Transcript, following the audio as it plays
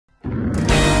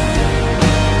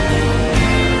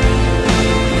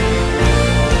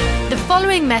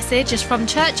following message is from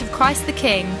Church of Christ the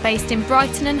King, based in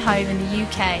Brighton and Hove in the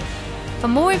UK. For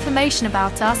more information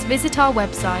about us, visit our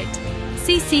website,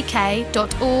 cck.org.uk.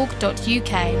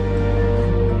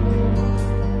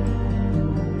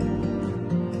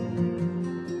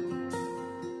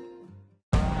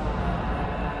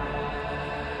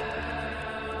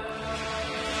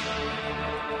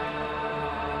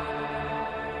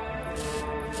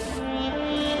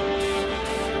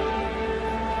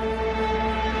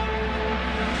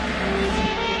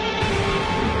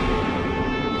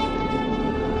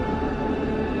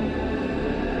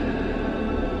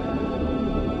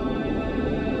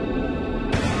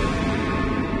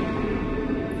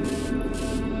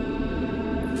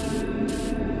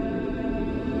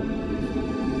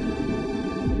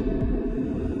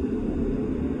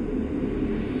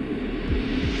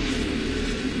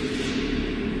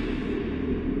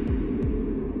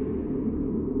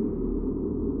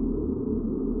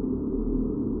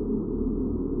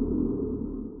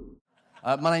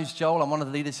 My name's Joel. I'm one of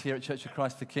the leaders here at Church of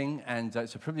Christ the King, and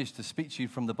it's a privilege to speak to you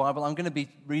from the Bible. I'm going to be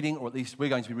reading, or at least we're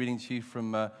going to be reading to you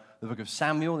from the book of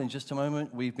Samuel in just a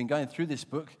moment. We've been going through this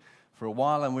book for a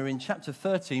while, and we're in chapter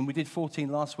 13. We did 14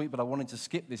 last week, but I wanted to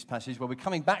skip this passage. Well, we're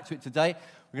coming back to it today.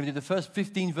 We're going to do the first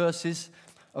 15 verses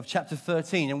of chapter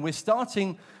 13, and we're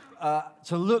starting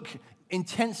to look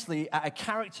intensely at a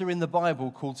character in the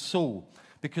Bible called Saul,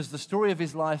 because the story of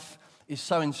his life is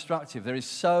so instructive. There is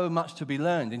so much to be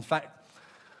learned. In fact,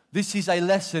 this is a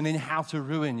lesson in how to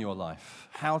ruin your life,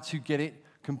 how to get it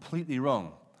completely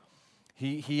wrong.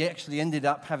 He actually ended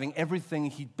up having everything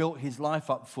he'd built his life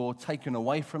up for taken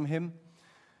away from him.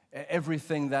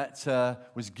 Everything that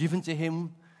was given to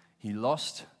him, he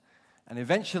lost. And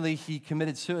eventually he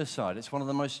committed suicide. It's one of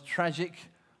the most tragic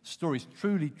stories,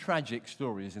 truly tragic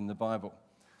stories in the Bible.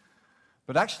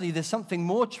 But actually there's something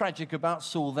more tragic about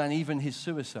Saul than even his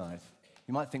suicide.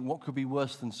 You might think, what could be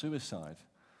worse than suicide?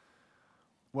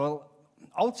 Well,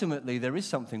 ultimately, there is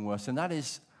something worse, and that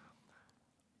is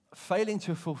failing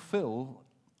to fulfill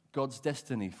God's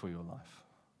destiny for your life.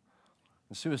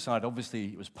 And suicide,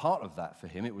 obviously, was part of that for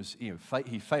him. It was,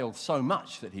 he failed so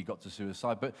much that he got to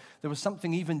suicide, but there was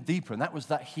something even deeper, and that was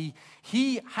that he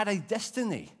had a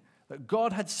destiny that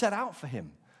God had set out for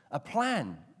him, a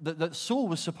plan that Saul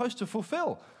was supposed to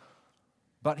fulfill,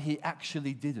 but he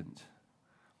actually didn't.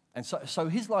 And so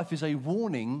his life is a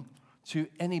warning to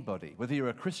anybody, whether you're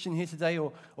a Christian here today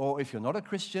or if you're not a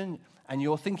Christian and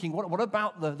you're thinking, what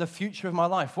about the future of my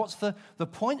life? What's the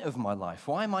point of my life?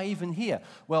 Why am I even here?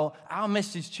 Well, our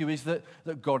message to you is that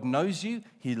God knows you,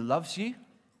 He loves you,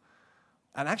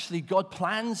 and actually God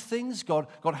plans things, God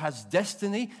has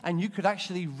destiny, and you could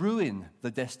actually ruin the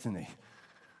destiny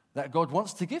that God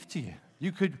wants to give to you.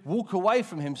 You could walk away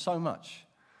from Him so much.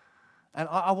 And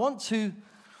I want to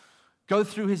go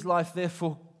through his life,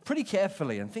 therefore, pretty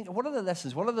carefully and think, what are the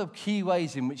lessons? What are the key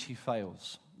ways in which he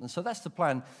fails? And so that's the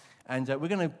plan. And we're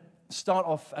going to start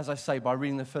off, as I say, by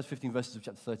reading the first 15 verses of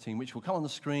chapter 13, which will come on the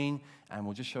screen, and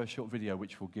we'll just show a short video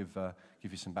which will give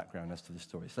you some background as to the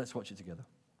story. So let's watch it together.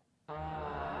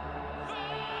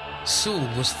 Saul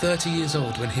was 30 years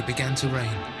old when he began to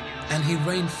reign, and he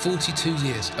reigned 42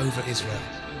 years over Israel.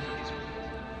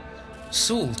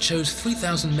 Saul chose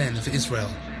 3,000 men of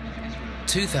Israel.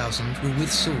 2,000 were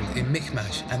with Saul in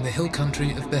Michmash and the hill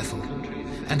country of Bethel,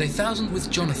 and 1,000 with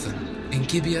Jonathan in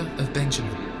Gibeah of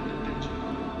Benjamin.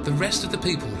 The rest of the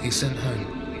people he sent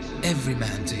home, every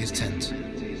man to his tent.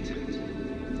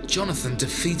 Jonathan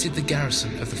defeated the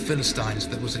garrison of the Philistines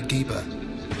that was at Geba,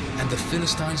 and the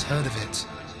Philistines heard of it.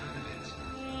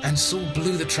 And Saul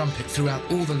blew the trumpet throughout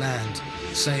all the land,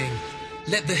 saying,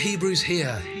 "Let the Hebrews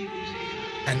hear."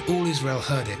 And all Israel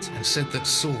heard it, and said that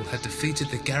Saul had defeated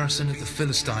the garrison of the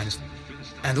Philistines,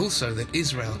 and also that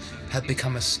Israel had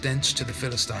become a stench to the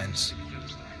Philistines.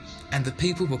 And the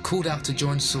people were called out to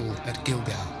join Saul at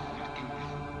Gilgal.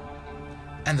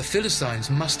 And the Philistines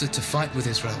mustered to fight with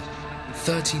Israel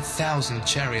 30,000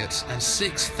 chariots and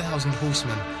 6,000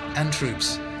 horsemen and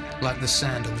troops, like the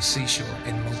sand on the seashore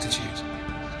in multitude.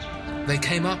 They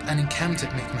came up and encamped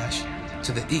at Michmash,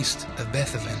 to the east of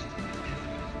Beth-aven.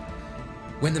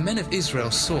 When the men of Israel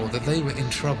saw that they were in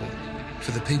trouble, for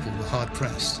the people were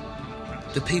hard-pressed,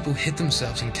 the people hid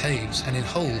themselves in caves and in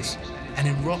holes, and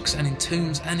in rocks and in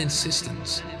tombs and in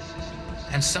cisterns.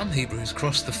 And some Hebrews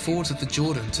crossed the fords of the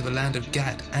Jordan to the land of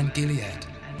Gad and Gilead.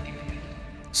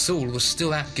 Saul was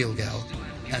still at Gilgal,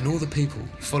 and all the people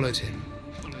followed him,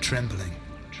 trembling.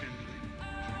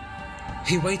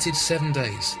 He waited 7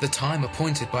 days, the time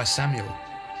appointed by Samuel.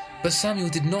 But Samuel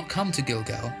did not come to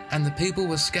Gilgal, and the people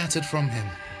were scattered from him.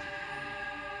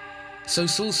 So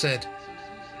Saul said,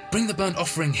 "Bring the burnt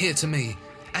offering here to me,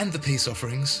 and the peace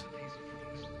offerings,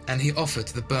 and he offered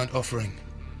the burnt offering.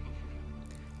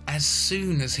 As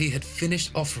soon as he had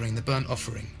finished offering the burnt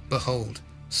offering, behold,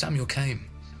 Samuel came.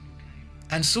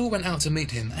 And Saul went out to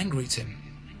meet him and greet him.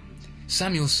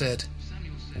 Samuel said,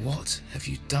 "What have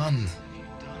you done?"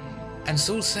 And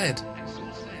Saul said,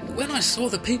 "When I saw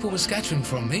the people were scattering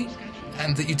from me,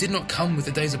 and that you did not come with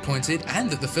the days appointed, and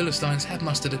that the Philistines had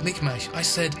mustered at Michmash, I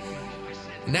said,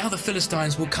 now the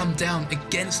Philistines will come down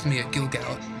against me at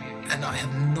Gilgal, and I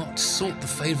have not sought the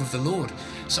favour of the Lord.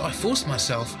 So I forced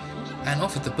myself and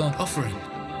offered the burnt offering."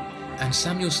 And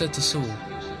Samuel said to Saul,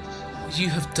 "You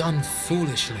have done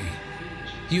foolishly.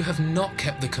 You have not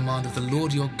kept the command of the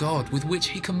Lord your God with which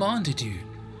he commanded you.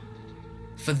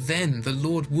 For then the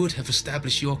Lord would have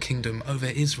established your kingdom over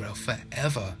Israel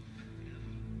forever.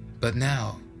 But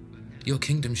now your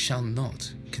kingdom shall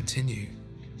not continue.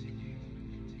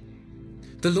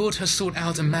 The Lord has sought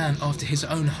out a man after his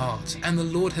own heart, and the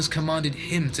Lord has commanded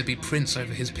him to be prince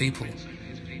over his people,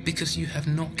 because you have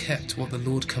not kept what the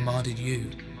Lord commanded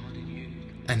you."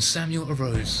 And Samuel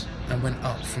arose and went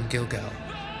up from Gilgal.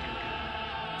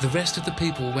 The rest of the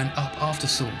people went up after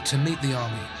Saul to meet the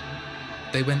army.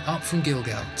 They went up from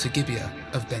Gilgal to Gibeah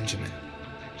of Benjamin.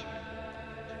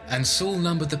 And Saul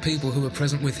numbered the people who were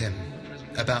present with him,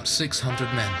 about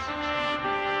 600 men.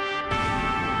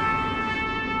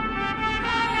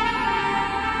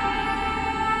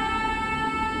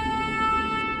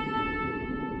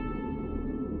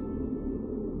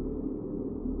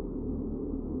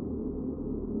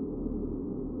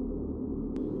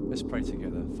 Let's pray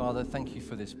together. Father, thank you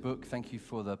for this book. Thank you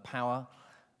for the power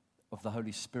of the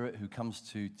Holy Spirit who comes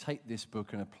to take this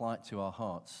book and apply it to our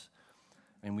hearts.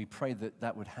 And we pray that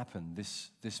that would happen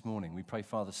this morning. We pray,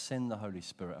 Father, send the Holy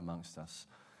Spirit amongst us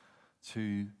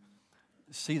to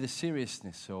see the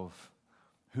seriousness of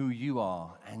who you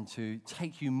are and to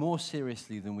take you more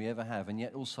seriously than we ever have, and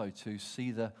yet also to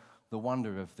see the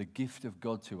wonder of the gift of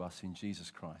God to us in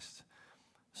Jesus Christ,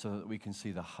 so that we can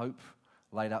see the hope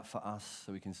laid up for us,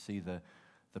 so we can see the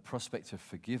prospect of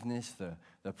forgiveness,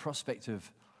 the prospect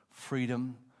of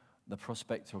freedom, the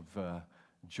prospect of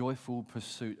joyful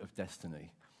pursuit of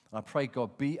destiny. I pray,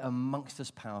 God, be amongst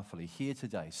us powerfully here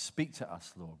today. Speak to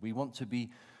us, Lord. We want to be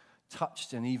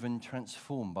touched and even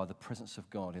transformed by the presence of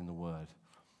God in the Word.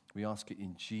 We ask it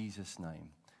in Jesus' name.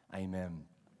 Amen.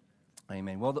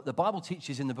 Amen. Well, the Bible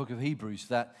teaches in the book of Hebrews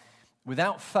that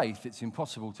without faith, it's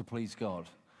impossible to please God.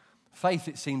 Faith,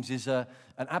 it seems, is an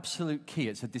absolute key.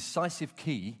 It's a decisive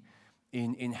key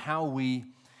in how we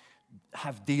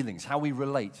have dealings, how we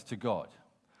relate to God.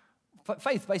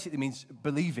 Faith basically means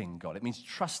believing God. It means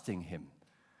trusting him,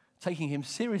 taking him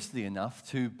seriously enough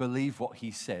to believe what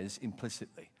he says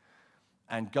implicitly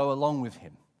and go along with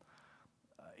him,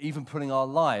 even putting our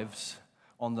lives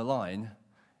on the line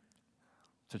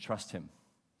to trust him.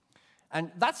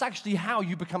 And that's actually how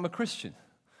you become a Christian.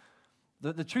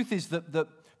 The truth is that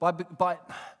by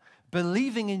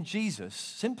believing in Jesus,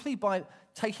 simply by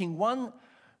taking one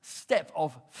step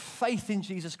of faith in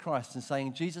Jesus Christ and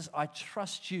saying, Jesus, I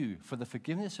trust you for the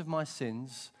forgiveness of my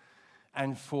sins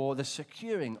and for the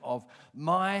securing of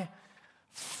my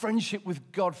friendship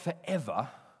with God forever,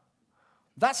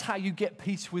 that's how you get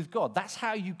peace with God. That's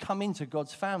how you come into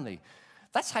God's family.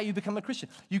 That's how you become a Christian.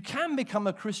 You can become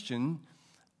a Christian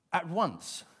at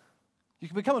once. You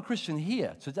can become a Christian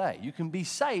here today. You can be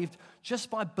saved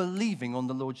just by believing on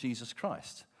the Lord Jesus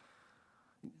Christ.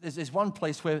 There's one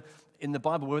place where in the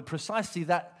Bible where precisely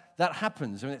that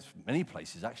happens. I mean, it's many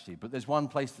places actually, but there's one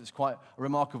place that's quite a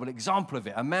remarkable example of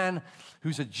it. A man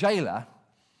who's a jailer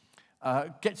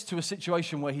gets to a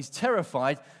situation where he's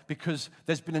terrified because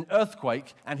there's been an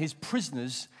earthquake and his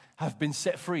prisoners have been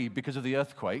set free because of the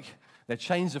earthquake. Their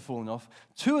chains have fallen off.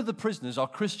 2 of the prisoners are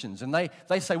Christians, and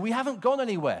they say, we haven't gone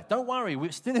anywhere. Don't worry,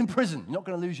 we're still in prison. You're not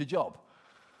going to lose your job.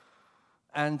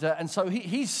 And so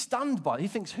he's stunned by it. He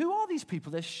thinks, who are these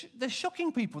people? They're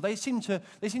shocking people. They seem to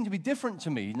be different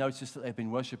to me. He noticed that they've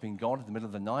been worshiping God in the middle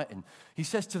of the night, and he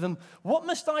says to them, what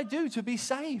must I do to be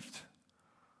saved?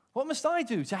 What must I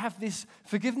do to have this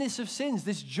forgiveness of sins,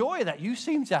 this joy that you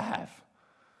seem to have?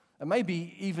 And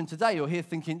maybe even today you're here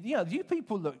thinking, you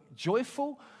people look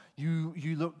joyful.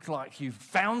 You look like you've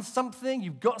found something.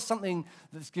 You've got something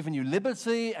that's given you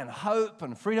liberty and hope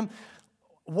and freedom.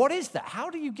 What is that?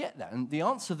 How do you get that? And the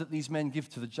answer that these men give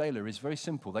to the jailer is very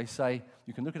simple. They say,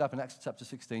 you can look it up in Acts chapter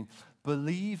 16,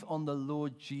 believe on the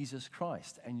Lord Jesus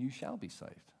Christ and you shall be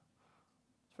saved.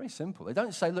 It's Very simple. They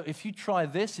don't say, look, if you try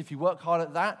this, if you work hard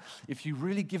at that, if you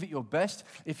really give it your best,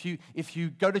 if you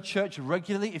go to church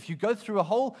regularly, if you go through a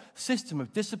whole system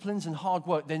of disciplines and hard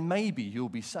work, then maybe you'll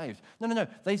be saved. No.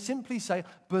 They simply say,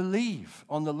 believe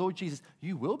on the Lord Jesus,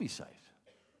 you will be saved.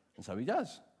 And so he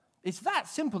does. It's that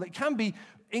simple. It can be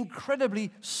incredibly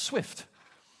swift.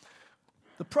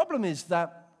 The problem is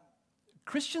that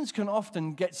Christians can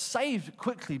often get saved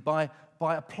quickly by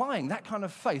applying that kind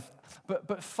of faith,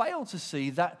 but fail to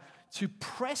see that to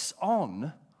press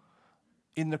on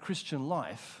in the Christian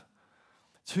life,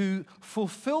 to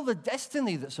fulfill the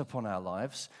destiny that's upon our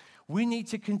lives, we need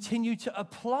to continue to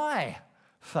apply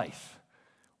faith.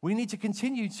 We need to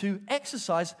continue to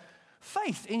exercise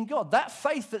faith in God. That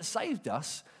faith that saved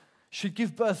us should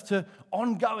give birth to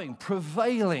ongoing,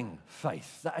 prevailing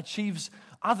faith that achieves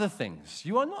other things.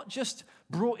 You are not just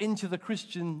brought into the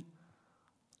Christian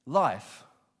life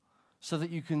so that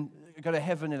you can go to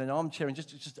heaven in an armchair and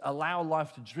just allow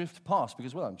life to drift past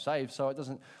because, well, I'm saved, so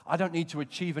I don't need to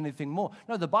achieve anything more.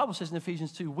 No, the Bible says in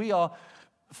Ephesians 2, we are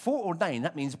foreordained,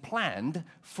 that means planned,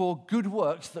 for good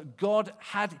works that God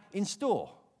had in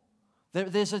store.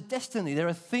 There's a destiny. There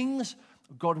are things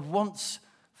God wants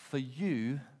for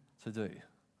you to do.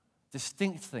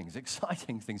 Distinct things,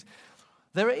 exciting things.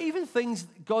 There are even things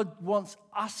God wants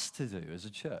us to do as a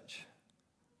church.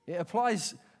 It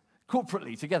applies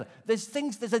corporately together.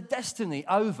 There's a destiny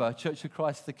over Church of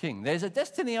Christ the King. There's a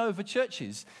destiny over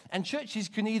churches, and churches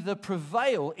can either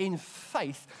prevail in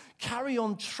faith, carry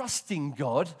on trusting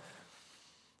God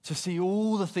to see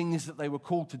all the things that they were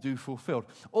called to do fulfilled,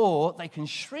 or they can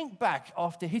shrink back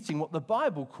after hitting what the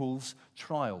Bible calls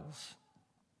trials.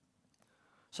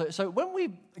 So when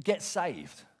we get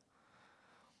saved,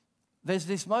 there's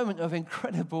this moment of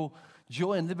incredible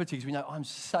joy and liberty because we know I'm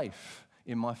safe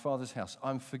in my Father's house.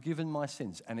 I'm forgiven my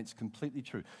sins, and it's completely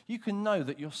true. You can know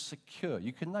that you're secure.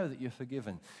 You can know that you're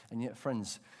forgiven. And yet,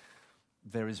 friends,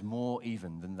 there is more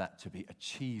even than that to be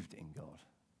achieved in God.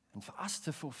 And for us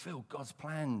to fulfill God's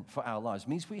plan for our lives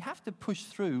means we have to push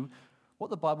through what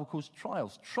the Bible calls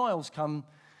trials. Trials come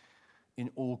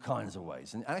in all kinds of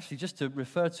ways. And actually, just to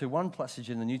refer to one passage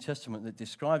in the New Testament that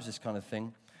describes this kind of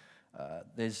thing,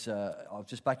 I'll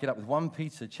just back it up with 1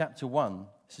 Peter chapter 1.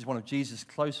 This is one of Jesus'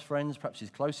 close friends, perhaps his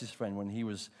closest friend when he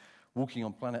was walking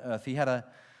on planet Earth. He had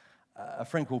a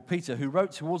friend called Peter who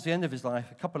wrote towards the end of his life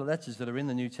a couple of letters that are in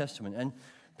the New Testament. And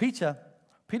Peter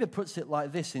puts it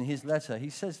like this in his letter. He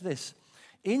says this,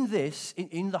 in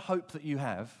the hope that you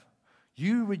have,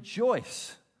 you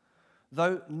rejoice,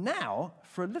 though now,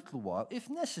 for a little while, if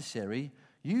necessary,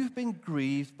 you've been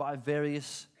grieved by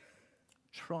various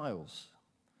trials,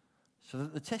 so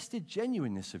that the tested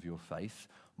genuineness of your faith,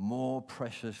 more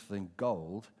precious than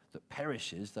gold that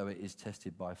perishes, though it is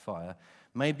tested by fire,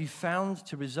 may be found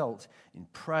to result in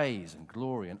praise and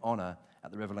glory and honor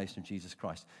at the revelation of Jesus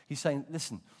Christ. He's saying,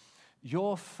 listen,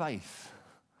 your faith,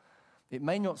 it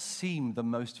may not seem the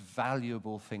most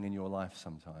valuable thing in your life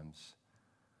sometimes,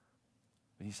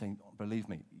 but he's saying, believe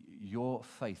me, your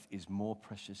faith is more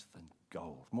precious than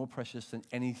gold, more precious than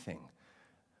anything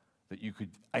that you could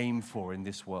aim for in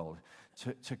this world,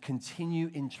 to continue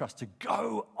in trust, to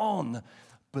go on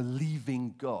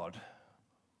believing God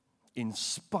in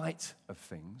spite of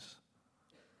things.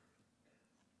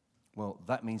 Well,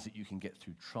 that means that you can get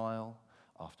through trial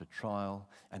after trial,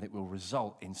 and it will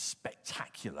result in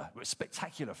spectacular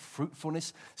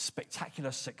fruitfulness,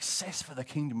 spectacular success for the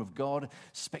kingdom of God,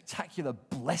 spectacular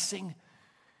blessing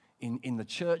in the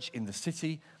church, in the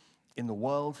city, in the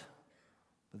world.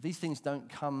 But these things don't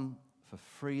come for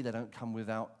free. They don't come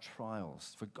without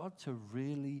trials. For God to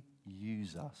really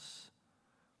use us,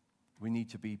 we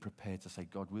need to be prepared to say,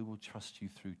 God, we will trust you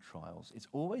through trials. It's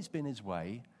always been his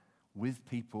way with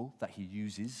people that he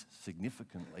uses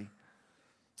significantly,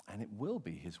 and it will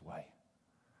be his way.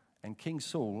 And King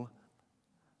Saul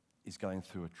is going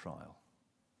through a trial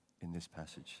in this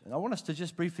passage. And I want us to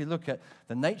just briefly look at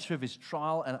the nature of his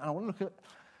trial, and I want to look at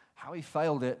how he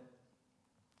failed it,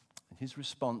 and his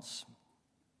response,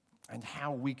 and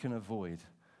how we can avoid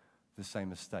the same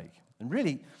mistake. And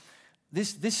really,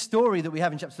 this story that we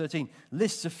have in chapter 13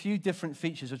 lists a few different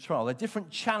features of trial. They're different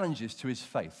challenges to his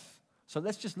faith. So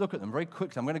let's just look at them very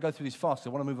quickly. I'm going to go through these fast. I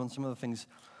want to move on to some other things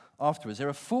afterwards. There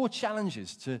are 4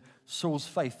 challenges to Saul's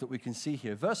faith that we can see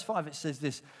here. Verse 5, it says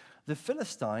this, the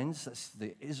Philistines, that's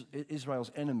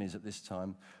Israel's enemies at this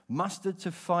time, mustered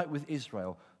to fight with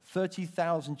Israel,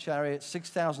 30,000 chariots,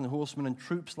 6,000 horsemen, and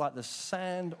troops like the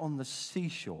sand on the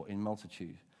seashore in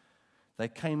multitude. They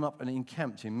came up and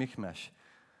encamped in Michmash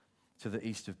to the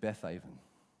east of Bethaven.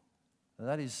 Now,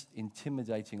 that is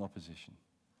intimidating opposition.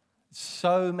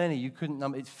 So many, you couldn't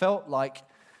number. It felt like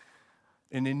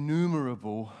an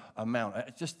innumerable amount,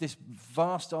 just this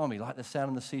vast army, like the sand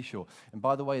on the seashore. And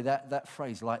by the way, that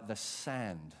phrase, like the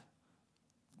sand,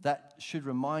 that should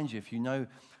remind you, if you know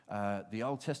the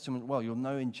Old Testament well, you'll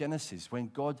know in Genesis, when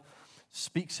God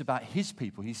speaks about his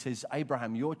people, he says,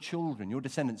 Abraham, your children, your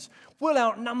descendants will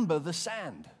outnumber the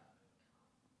sand.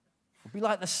 It'll be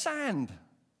like the sand.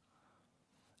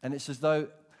 And it's as though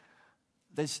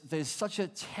there's such a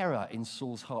terror in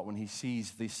Saul's heart when he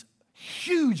sees this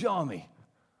huge army.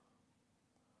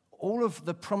 All of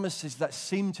the promises that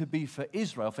seem to be for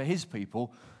Israel, for his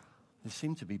people, they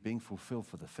seem to be being fulfilled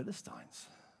for the Philistines.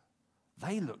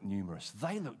 They look numerous.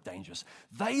 They look dangerous.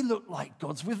 They look like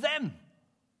God's with them,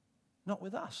 not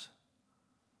with us.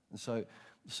 And so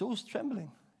Saul's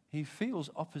trembling. He feels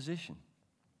opposition.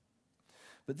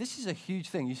 But this is a huge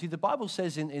thing. You see, the Bible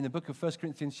says in the book of 1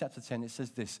 Corinthians chapter 10, it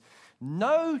says this: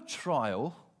 no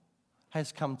trial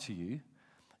has come to you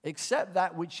except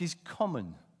that which is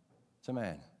common to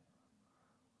man.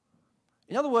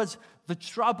 In other words, the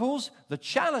troubles, the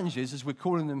challenges, as we're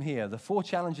calling them here, the 4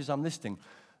 challenges I'm listing,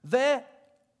 they're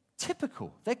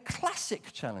typical. They're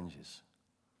classic challenges.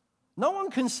 No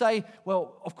one can say,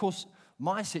 well, of course,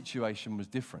 my situation was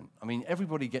different. I mean,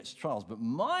 everybody gets trials, but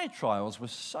my trials were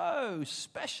so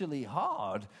specially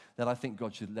hard that I think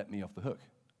God should let me off the hook.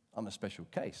 I'm a special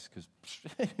case, because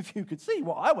if you could see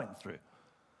what I went through.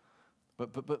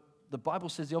 But the Bible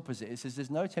says the opposite. It says there's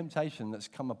no temptation that's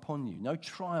come upon you, no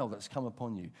trial that's come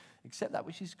upon you, except that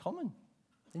which is common.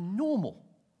 They're normal.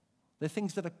 They're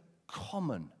things that are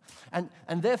common. And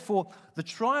therefore, the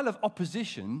trial of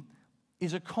opposition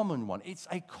is a common one. It's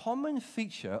a common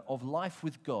feature of life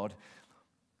with God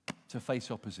to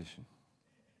face opposition.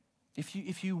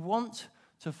 If you want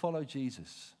to follow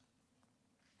Jesus,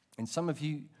 and some of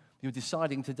you, you're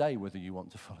deciding today whether you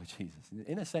want to follow Jesus.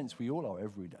 In a sense, we all are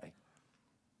every day.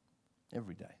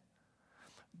 Every day.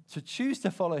 To choose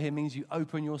to follow him means you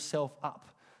open yourself up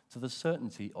to the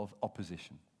certainty of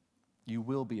opposition. You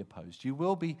will be opposed. You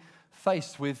will be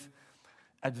faced with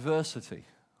adversity.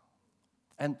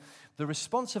 And the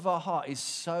response of our heart is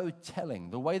so telling.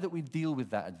 The way that we deal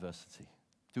with that adversity.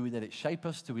 Do we let it shape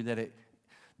us? Do we let it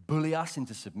bully us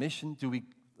into submission? Do we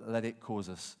let it cause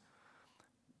us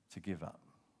to give up,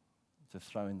 to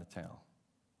throw in the towel?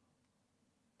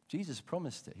 Jesus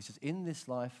promised it. He says, in this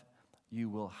life, you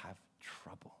will have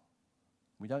trouble.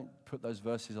 We don't put those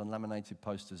verses on laminated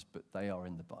posters, but they are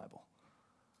in the Bible.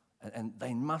 And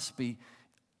they must be,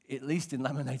 at least in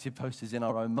laminated posters, in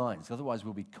our own minds. Otherwise,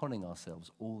 we'll be conning ourselves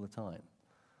all the time.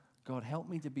 God, help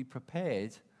me to be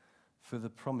prepared for the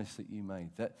promise that you made.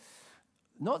 That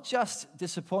not just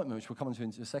disappointment, which we'll come into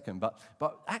in a second, but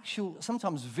actual,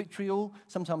 sometimes vitriol,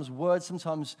 sometimes words,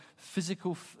 sometimes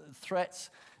physical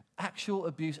threats, actual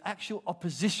abuse, actual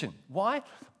opposition. Why?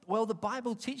 Well, the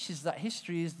Bible teaches that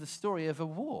history is the story of a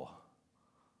war.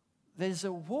 There's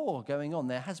a war going on.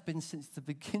 There has been since the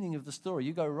beginning of the story.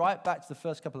 You go right back to the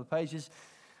first couple of pages.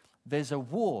 There's a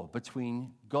war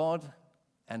between God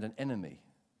and an enemy,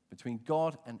 between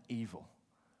God and evil.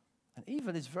 And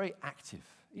evil is very active.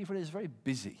 Evil is very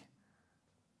busy.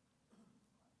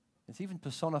 It's even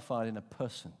personified in a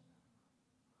person,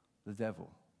 the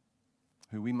devil,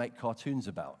 who we make cartoons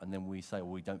about, and then we say,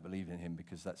 well, we don't believe in him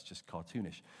because that's just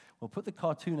cartoonish. Well, put the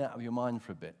cartoon out of your mind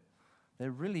for a bit. There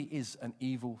really is an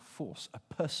evil force, a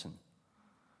person,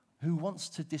 who wants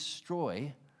to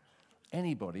destroy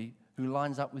anybody who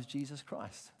lines up with Jesus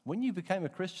Christ. When you became a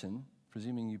Christian,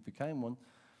 presuming you became one,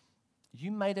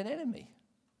 you made an enemy,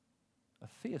 a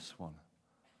fierce one.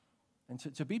 And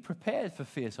to be prepared for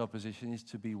fierce opposition is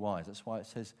to be wise. That's why it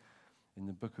says in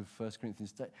the book of 1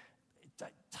 Corinthians,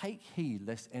 take heed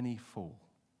lest any fall.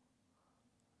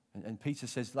 And Peter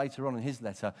says later on in his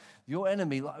letter, your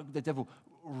enemy, like the devil,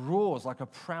 roars like a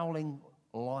prowling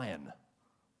lion.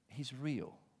 He's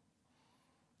real.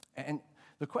 And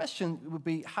the question would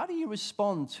be, how do you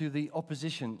respond to the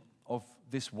opposition of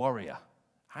this warrior?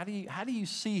 How do you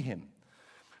see him?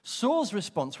 Saul's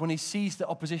response when he sees the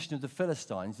opposition of the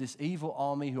Philistines, this evil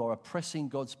army who are oppressing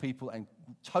God's people and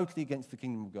totally against the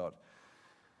kingdom of God,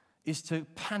 is to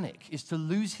panic, is to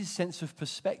lose his sense of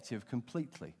perspective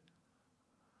completely.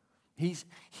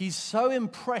 He's so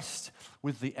impressed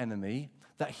with the enemy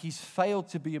that he's failed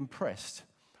to be impressed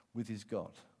with his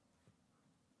God.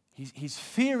 He's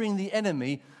fearing the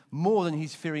enemy more than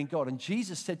he's fearing God. And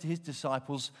Jesus said to his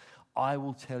disciples, I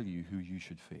will tell you who you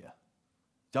should fear.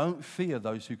 Don't fear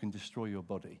those who can destroy your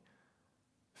body.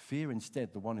 Fear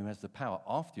instead the one who has the power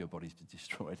after your body's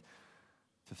destroyed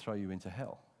to throw you into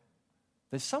hell.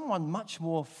 There's someone much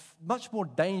more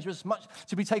dangerous,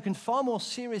 to be taken far more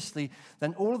seriously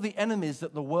than all of the enemies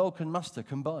that the world can muster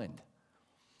combined.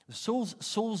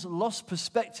 Saul's lost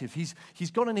perspective.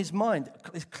 He's got in his mind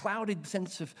this clouded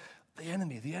sense of the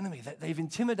enemy, that they've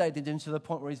intimidated him to the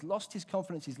point where he's lost his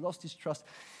confidence, he's lost his trust.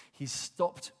 He's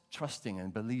stopped trusting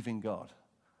and believing God.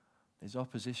 There's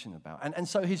opposition about. And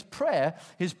so his prayer,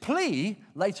 his plea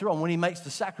later on when he makes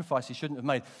the sacrifice he shouldn't have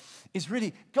made, is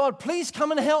really, God, please come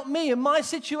and help me in my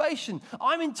situation.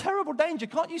 I'm in terrible danger.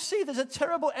 Can't you see there's a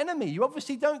terrible enemy? You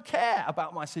obviously don't care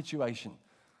about my situation.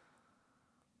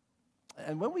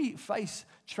 And when we face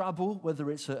trouble,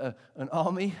 whether it's an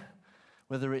army,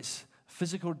 whether it's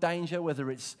physical danger,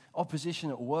 whether it's opposition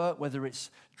at work, whether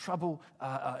it's trouble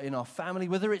in our family,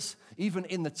 whether it's even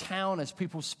in the town as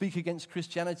people speak against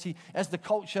Christianity, as the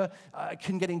culture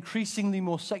can get increasingly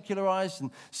more secularized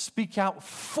and speak out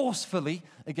forcefully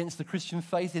against the Christian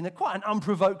faith in quite an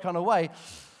unprovoked kind of way,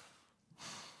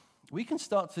 we can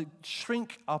start to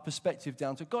shrink our perspective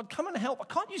down to, God, come and help.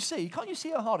 Can't you see? Can't you see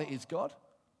how hard it is, God?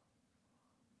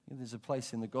 There's a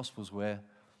place in the Gospels where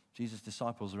Jesus'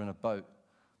 disciples are in a boat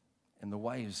and the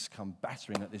waves come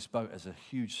battering at this boat as a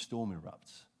huge storm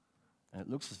erupts. And it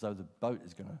looks as though the boat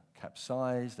is going to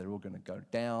capsize, they're all going to go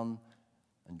down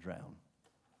and drown.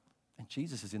 And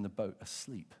Jesus is in the boat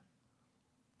asleep.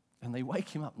 And they wake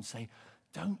him up and say,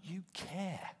 don't you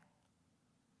care?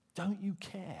 Don't you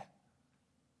care?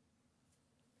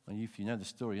 And if you know the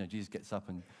story, Jesus gets up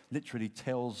and literally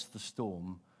tells the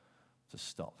storm to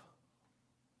stop.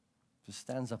 Just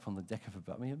stands up on the deck of a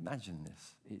boat. I mean, imagine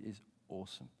this. It is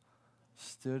awesome.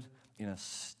 Stood in a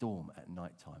storm at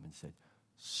nighttime and said,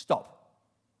 stop,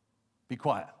 be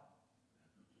quiet.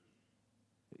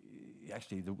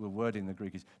 Actually, the word in the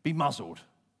Greek is be muzzled,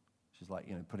 which is like,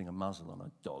 putting a muzzle on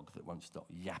a dog that won't stop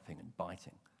yapping and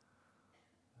biting.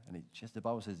 And the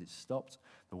Bible says it stopped,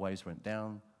 the waves went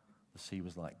down, the sea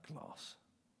was like glass.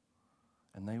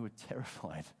 And they were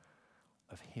terrified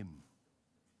of him.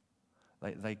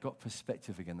 They got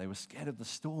perspective again. They were scared of the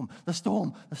storm. The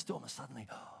storm, and suddenly,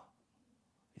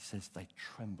 it says they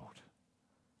trembled.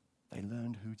 They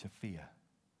learned who to fear.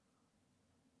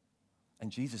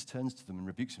 And Jesus turns to them and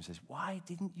rebukes them and says, why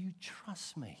didn't you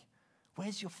trust me?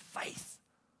 Where's your faith?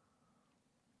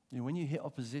 When you hit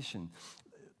opposition,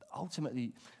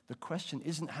 ultimately, the question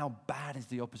isn't how bad is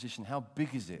the opposition, how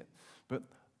big is it, but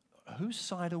whose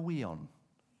side are we on?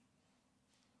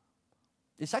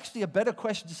 It's actually a better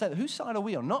question to say that whose side are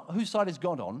we on? Not whose side is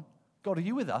God on. God, are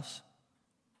you with us?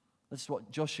 That's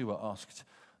what Joshua asked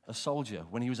a soldier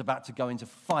when he was about to go in to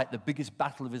fight the biggest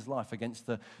battle of his life against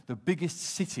the biggest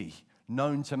city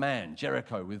known to man,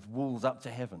 Jericho, with walls up to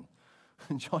heaven.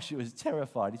 And Joshua was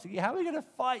terrified. He said, how are we going to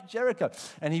fight Jericho?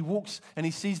 And he walks and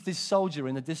he sees this soldier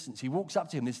in the distance. He walks up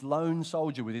to him, this lone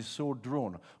soldier with his sword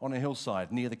drawn on a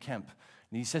hillside near the camp.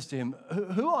 And he says to him,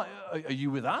 who are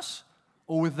you with us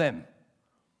or with them?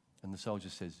 And the soldier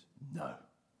says, no.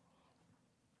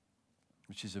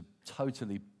 Which is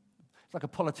it's like a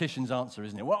politician's answer,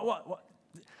 isn't it? What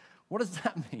does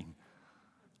that mean?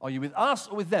 Are you with us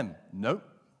or with them? Nope.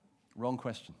 Wrong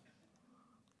question.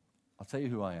 I'll tell you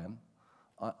who I am.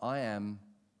 I am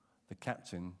the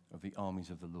captain of the armies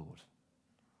of the Lord,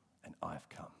 and I've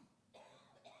come.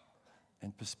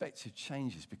 And perspective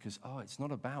changes because, it's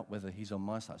not about whether he's on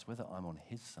my side, it's whether I'm on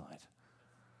his side.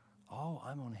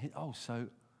 I'm on his, so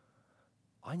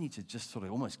I need to just sort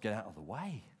of almost get out of the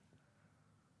way.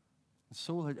 And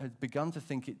Saul had begun to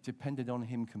think it depended on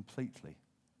him completely.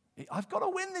 I've got to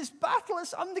win this battle.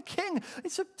 I'm the king.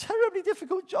 It's a terribly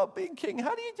difficult job being king.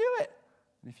 How do you do it?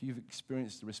 And if you've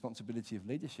experienced the responsibility of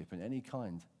leadership in any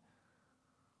kind,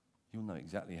 you'll know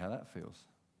exactly how that feels.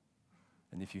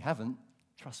 And if you haven't,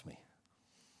 trust me.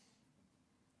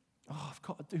 I've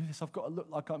got to do this. I've got to look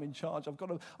like I'm in charge. I've got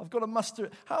to muster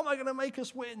it. How am I going to make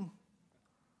us win?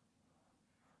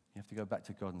 You have to go back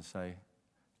to God and say,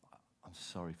 I'm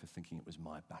sorry for thinking it was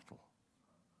my battle.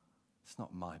 It's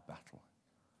not my battle.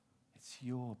 It's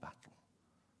your battle.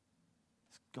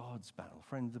 It's God's battle.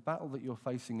 Friend, the battle that you're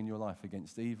facing in your life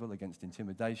against evil, against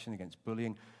intimidation, against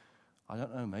bullying, I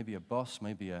don't know, maybe a boss,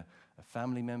 maybe a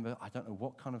family member, I don't know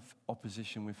what kind of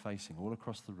opposition we're facing all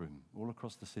across the room, all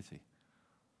across the city.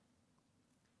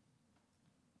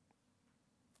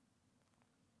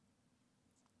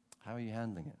 How are you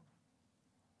handling it?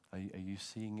 Are you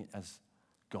seeing it as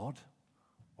God,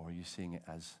 or are you seeing it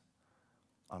as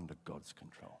under God's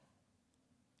control?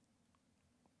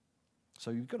 So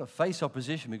you've got to face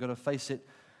opposition. We've got to face it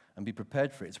and be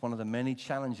prepared for it. It's one of the many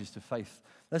challenges to faith.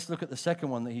 Let's look at the second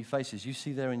one that he faces. You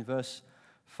see there in verse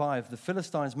 5, the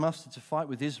Philistines mustered to fight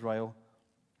with Israel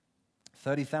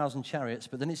 30,000 chariots.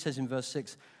 But then it says in verse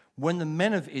 6, when the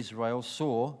men of Israel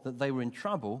saw that they were in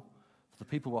trouble, the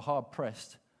people were hard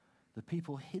pressed, The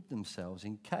people hid themselves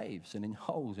in caves and in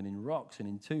holes and in rocks and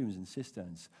in tombs and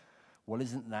cisterns. Well,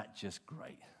 isn't that just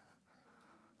great?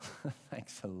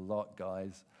 Thanks a lot,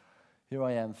 guys. Here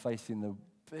I am facing the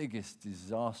biggest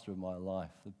disaster of my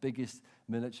life, the biggest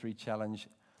military challenge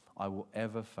I will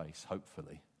ever face,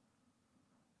 hopefully.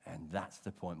 And that's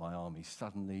the point. My army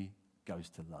suddenly goes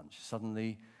to lunch.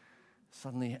 Suddenly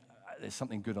there's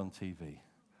something good on TV.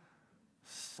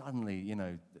 Suddenly,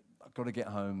 I've got to get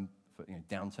home for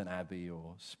Downton Abbey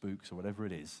or Spooks or whatever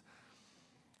it is.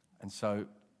 And so,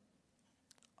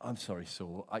 I'm sorry,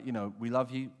 Saul. We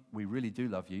love you. We really do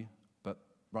love you. But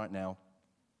right now,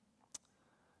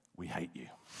 we hate you.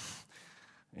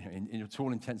 To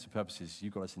all intents and purposes, you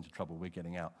got us into trouble. We're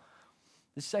getting out.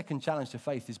 The second challenge to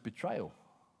faith is betrayal.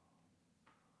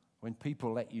 When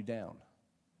people let you down,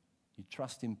 you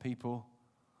trust in people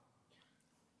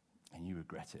and you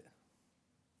regret it.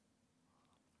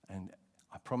 And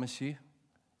I promise you,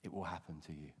 it will happen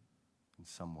to you in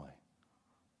some way.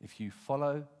 If you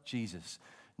follow Jesus,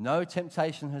 no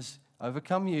temptation has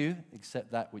overcome you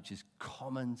except that which is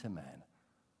common to man.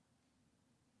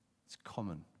 It's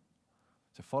common.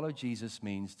 To follow Jesus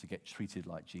means to get treated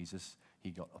like Jesus.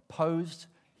 He got opposed,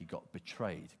 he got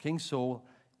betrayed. King Saul,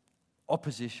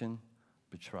 opposition,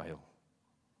 betrayal.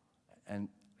 And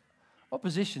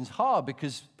opposition's hard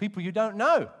because people you don't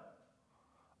know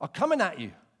are coming at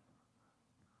you.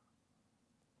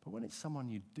 But when it's someone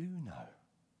you do know,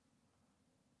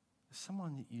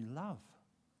 someone that you love,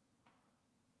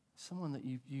 someone that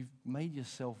you've made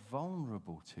yourself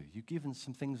vulnerable to, you've given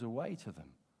some things away to them.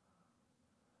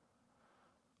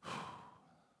 Ow.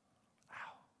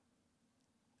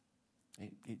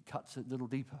 It cuts a little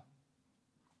deeper.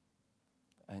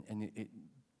 And it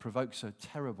provokes a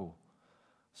terrible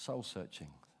soul searching.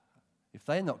 If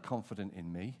they're not confident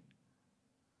in me,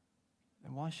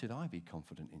 then why should I be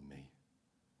confident in me?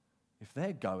 If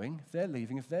they're going, if they're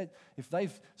leaving, if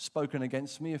they've spoken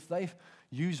against me, if they've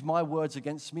used my words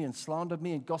against me and slandered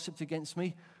me and gossiped against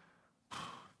me,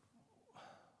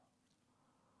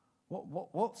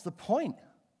 what's the point?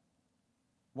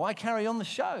 Why carry on the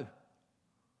show?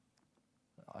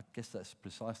 I guess that's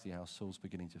precisely how Saul's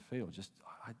beginning to feel.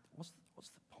 What's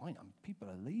the point? People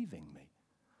are leaving me.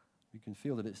 We can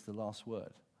feel that it's the last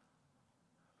word.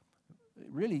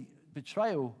 Really,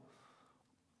 betrayal,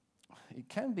 it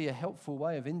can be a helpful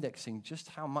way of indexing just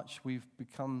how much we've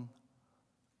become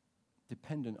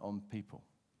dependent on people.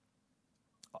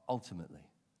 Ultimately,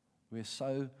 we're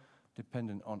so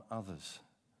dependent on others.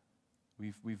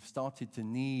 We've started to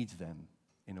need them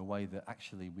in a way that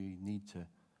actually we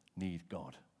need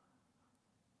God.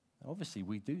 Obviously,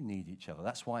 we do need each other.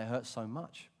 That's why it hurts so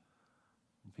much.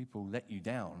 When people let you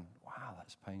down, wow,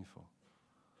 that's painful.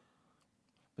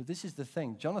 But this is the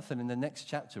thing. Jonathan, in the next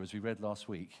chapter, as we read last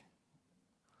week,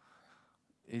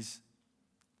 is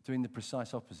doing the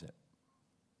precise opposite.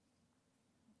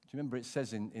 Do you remember it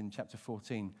says in chapter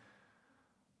 14,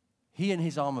 he and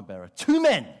his armor bearer, 2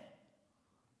 men,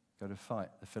 go to fight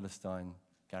the Philistine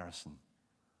garrison.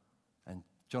 And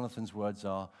Jonathan's words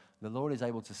are, the Lord is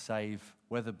able to save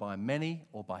whether by many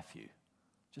or by few.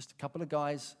 Just a couple of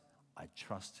guys, I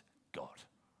trust God.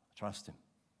 I trust him.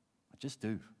 I just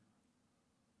do.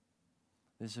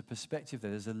 There's a perspective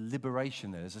there. There's a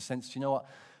liberation there. There's a sense, you know what?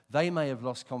 They may have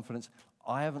lost confidence.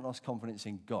 I haven't lost confidence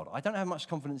in God. I don't have much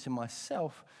confidence in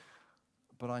myself,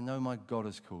 but I know my God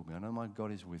has called me. I know my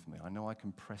God is with me. I know I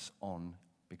can press on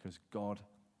because God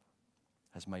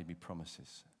has made me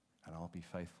promises, and I'll be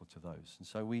faithful to those. And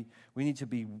so we need to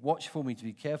be watchful. We need to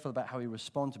be careful about how we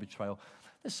respond to betrayal.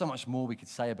 There's so much more we could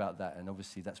say about that, and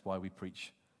obviously that's why we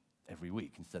preach every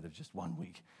week instead of just 1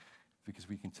 week, because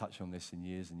we can touch on this in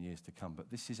years and years to come. But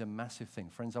this is a massive thing.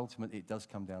 Friends, ultimately it does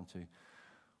come down to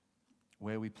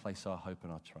where we place our hope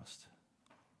and our trust.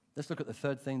 Let's look at the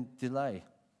third thing, delay.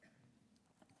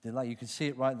 Delay, you can see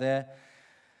it right there.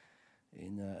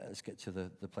 Let's get to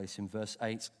the place in verse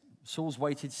 8. Saul's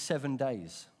waited 7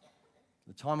 days,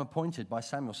 the time appointed by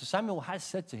Samuel. So Samuel has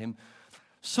said to him,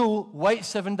 Saul, wait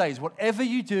 7 days. Whatever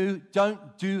you do,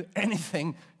 don't do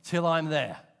anything till I'm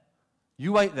there.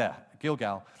 You wait there,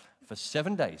 Gilgal, for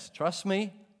 7 days. Trust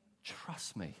me.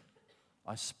 Trust me.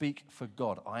 I speak for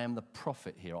God. I am the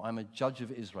prophet here. I'm a judge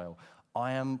of Israel.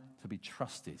 I am to be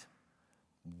trusted.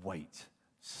 Wait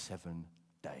 7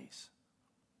 days.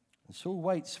 And Saul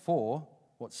waits for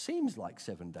what seems like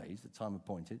 7 days, the time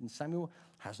appointed, and Samuel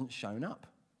hasn't shown up.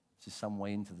 This is some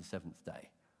way into the 7th day.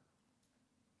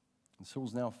 And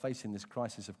Saul's now facing this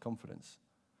crisis of confidence.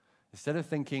 Instead of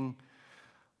thinking,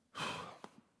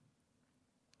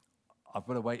 I've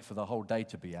got to wait for the whole day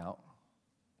to be out,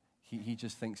 he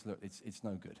just thinks, look, it's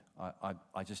no good.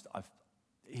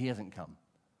 he hasn't come.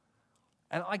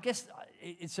 And I guess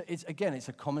it's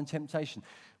a common temptation.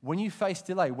 When you face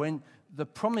delay, when the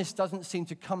promise doesn't seem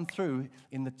to come through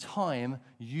in the time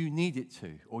you need it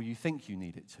to, or you think you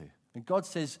need it to. And God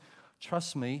says,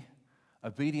 trust me,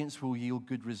 obedience will yield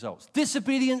good results.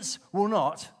 Disobedience will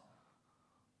not.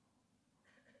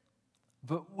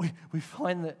 But we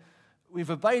find that we've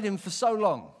obeyed him for so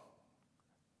long,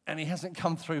 and he hasn't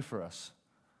come through for us.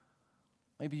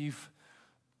 Maybe you've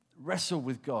wrestled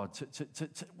with God,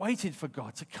 waited for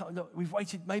God to come. Look, we've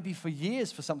waited maybe for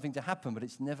years for something to happen, but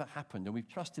it's never happened. And we've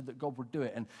trusted that God would do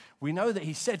it. And we know that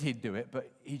he said he'd do it,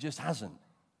 but he just hasn't.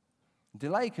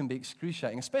 Delay can be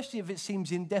excruciating, especially if it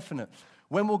seems indefinite.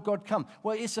 When will God come?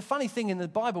 Well, it's a funny thing in the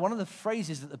Bible. One of the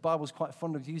phrases that the Bible's quite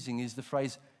fond of using is the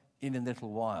phrase, in a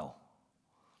little while.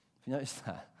 Have you noticed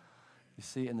that? You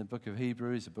see it in the book of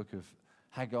Hebrews, the book of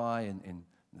Haggai, in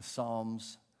the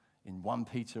Psalms, in 1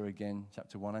 Peter again,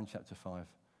 chapter 1 and chapter 5.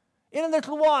 In a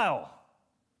little while,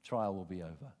 trial will be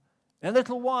over. In a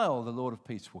little while, the Lord of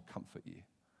peace will comfort you.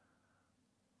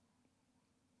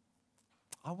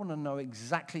 I want to know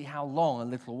exactly how long a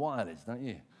little while is, don't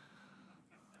you?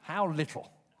 How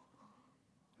little?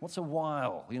 What's a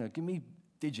while? Give me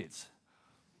digits.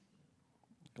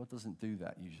 God doesn't do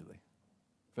that usually.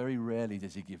 Very rarely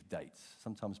does he give dates.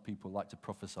 Sometimes people like to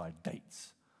prophesy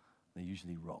dates. They're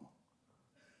usually wrong.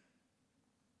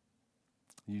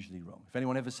 Usually wrong. If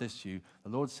anyone ever says to you, the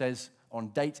Lord says, on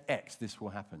date X this will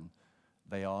happen,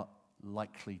 they are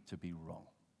likely to be wrong.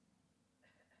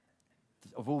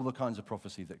 Of all the kinds of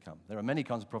prophecy that come, there are many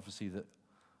kinds of prophecy that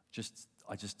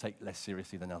I just take less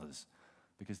seriously than others,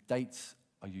 because dates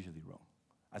are usually wrong,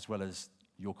 as well as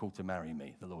you're called to marry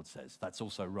me, the Lord says. That's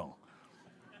also wrong.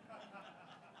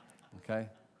 Okay?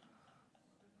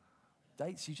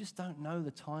 Dates, you just don't know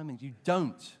the timing. You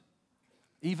don't.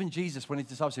 Even Jesus, when his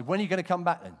disciples said, when are you going to come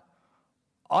back then?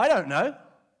 I don't know.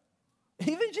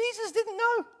 Even Jesus didn't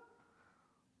know.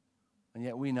 And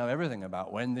yet we know everything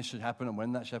about when this should happen and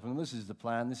when that should happen. And this is the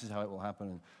plan. This is how it will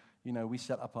happen. And, we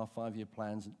set up our 5-year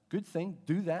plans. Good thing.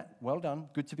 Do that. Well done.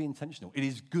 Good to be intentional. It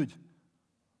is good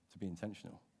to be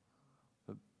intentional.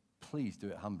 But please do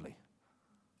it humbly.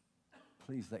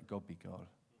 Please let God be God.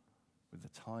 With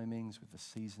the timings, with the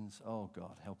seasons. Oh,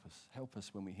 God, help us. Help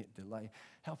us when we hit delay.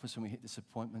 Help us when we hit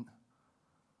disappointment.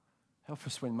 Help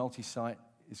us when multi-site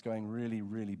is going really,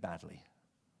 really badly.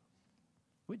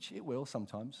 Which it will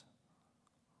sometimes.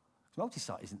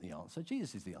 Multi-site isn't the answer.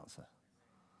 Jesus is the answer.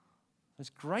 It's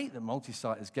great that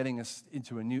multi-site is getting us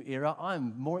into a new era.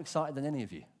 I'm more excited than any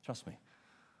of you. Trust me.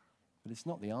 But it's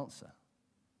not the answer.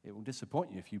 It will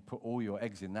disappoint you if you put all your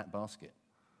eggs in that basket.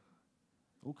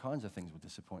 All kinds of things will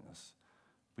disappoint us.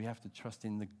 We have to trust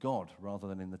in the God rather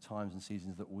than in the times and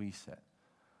seasons that we set.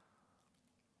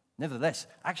 Nevertheless,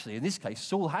 actually, in this case,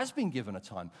 Saul has been given a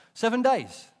time. 7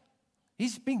 days.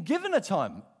 He's been given a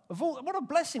time. What a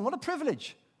blessing, what a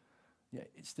privilege. Yeah,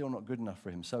 it's still not good enough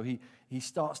for him. So he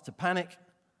starts to panic.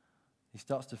 He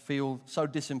starts to feel so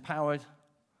disempowered.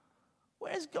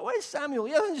 Where's Samuel?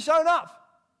 He hasn't shown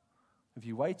up. Have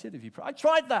you waited? Have you prayed? I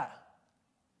tried that.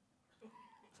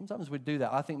 Sometimes we do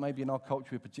that. I think maybe in our culture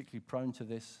we're particularly prone to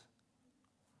this.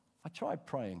 I tried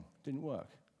praying. Didn't work.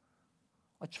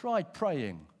 I tried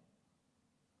praying.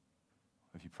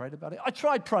 Have you prayed about it? I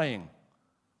tried praying.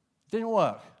 Didn't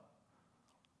work.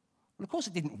 Well, of course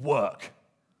it didn't work.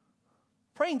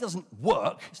 Praying doesn't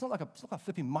work. It's not like a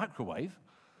flipping microwave.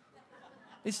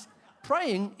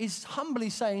 Praying is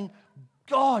humbly saying,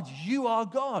 God, you are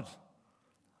God.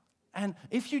 And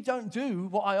if you don't do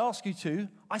what I ask you to,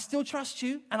 I still trust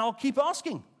you, and I'll keep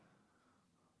asking.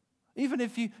 Even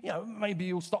if maybe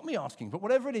you'll stop me asking, but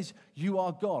whatever it is, you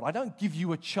are God. I don't give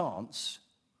you a chance.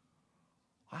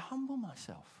 I humble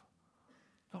myself.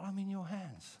 God, I'm in your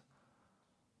hands.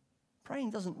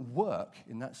 Praying doesn't work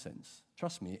in that sense.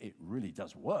 Trust me, it really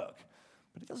does work.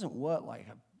 But it doesn't work like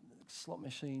a slot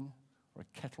machine or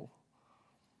a kettle.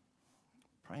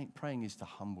 Praying is to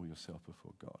humble yourself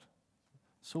before God.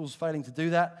 Saul's failing to do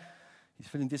that. He's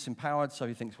feeling disempowered, so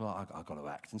he thinks, well, I've got to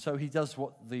act. And so he does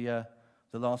what the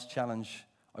last challenge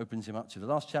opens him up to. The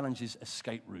last challenge is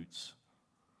escape routes.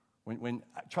 When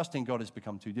trusting God has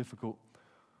become too difficult,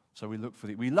 so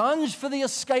we lunge for the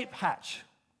escape hatch,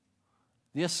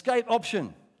 the escape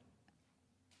option.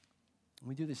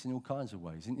 We do this in all kinds of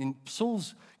ways. In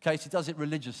Saul's case, he does it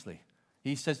religiously.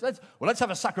 He says, let's have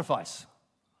a sacrifice.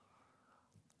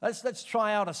 Let's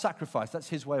try out a sacrifice. That's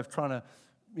his way of trying to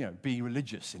be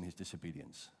religious in his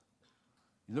disobedience.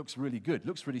 He looks really good,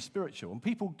 looks really spiritual. And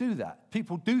people do that.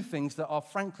 People do things that are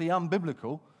frankly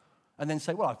unbiblical and then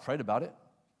say, well, I've prayed about it.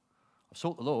 I've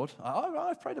sought the Lord.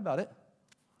 I've prayed about it.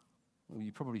 Well,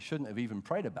 you probably shouldn't have even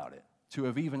prayed about it. To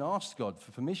have even asked God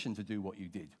for permission to do what you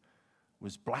did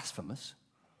was blasphemous.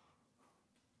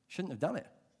 Shouldn't have done it.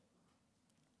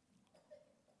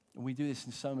 And we do this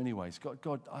in so many ways. God,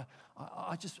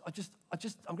 I'm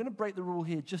going to break the rule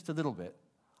here just a little bit.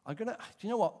 Do you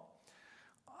know what?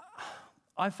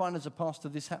 I find as a pastor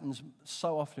this happens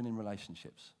so often in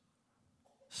relationships.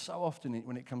 So often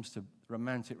when it comes to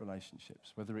romantic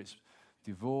relationships, whether it's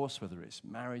divorce, whether it's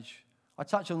marriage. I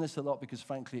touch on this a lot because,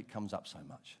 frankly, it comes up so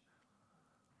much.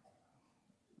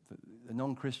 The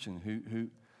non-Christian who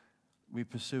we're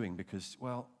pursuing because,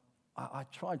 well, I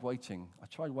tried waiting. I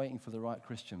tried waiting for the right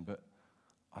Christian, but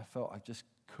I felt I just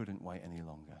couldn't wait any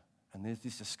longer. And there's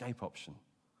this escape option.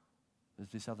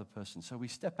 There's this other person. So we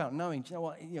step out knowing, do you know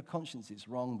what, in your conscience it's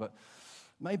wrong, but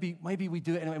maybe we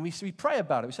do it anyway. And we pray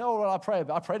about it. We say, oh, well, I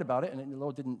prayed about it, and the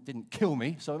Lord didn't kill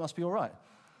me, so it must be all right.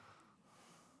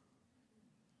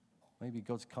 Maybe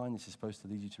God's kindness is supposed to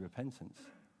lead you to repentance.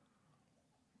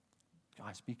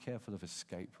 Guys, be careful of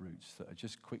escape routes that are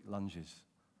just quick lunges.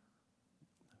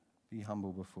 Be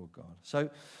humble before God. So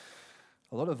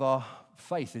a lot of our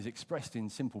faith is expressed in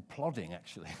simple plodding,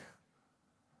 actually.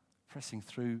 Pressing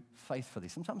through faithfully.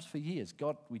 Sometimes for years,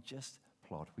 God, we just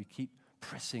plod. We keep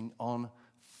pressing on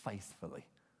faithfully.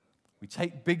 We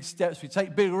take big steps. We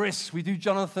take big risks. We do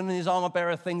Jonathan and his armor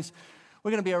bearer things.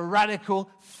 We're going to be a radical,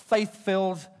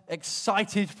 faith-filled,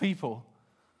 excited people.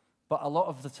 But a lot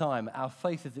of the time, our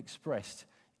faith is expressed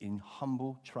in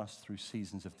humble trust through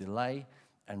seasons of delay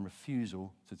and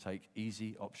refusal to take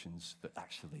easy options that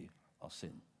actually are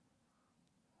sin.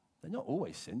 They're not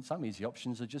always sin. Some easy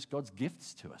options are just God's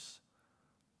gifts to us.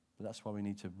 But that's why we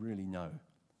need to really know,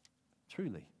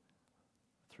 truly,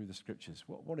 through the Scriptures,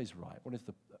 what is right? What is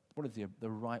the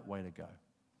right way to go?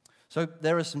 So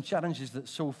there are some challenges that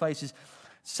Saul faces.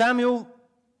 Samuel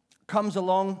comes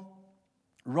along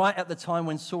right at the time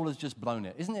when Saul has just blown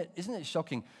it. Isn't it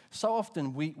shocking? So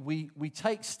often we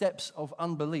take steps of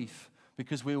unbelief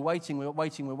because we're waiting,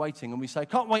 and we say,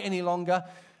 can't wait any longer.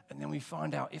 And then we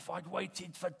find out, if I'd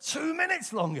waited for 2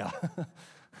 minutes longer,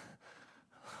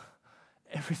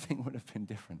 everything would have been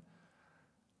different.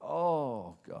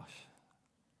 Oh, gosh.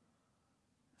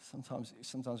 Sometimes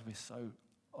we're so,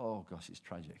 oh, gosh, it's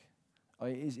tragic.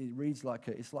 It reads like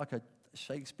it's like a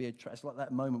Shakespeare, it's like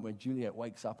that moment where Juliet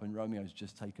wakes up and Romeo's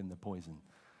just taken the poison.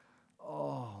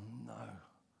 Oh, no.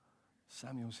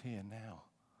 Samuel's here now.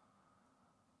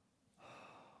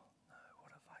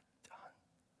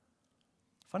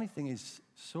 Funny thing is,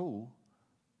 Saul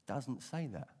doesn't say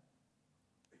that.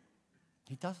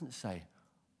 He doesn't say,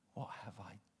 what have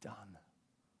I done?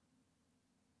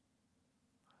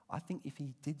 I think if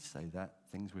he did say that,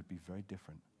 things would be very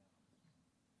different.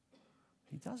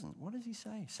 He doesn't. What does he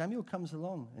say? Samuel comes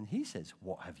along and he says,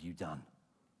 what have you done?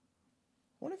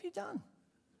 What have you done?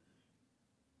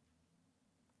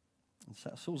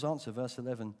 And Saul's answer, verse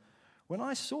 11, when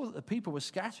I saw that the people were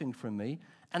scattering from me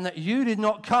and that you did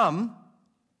not come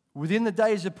within the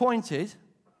days appointed,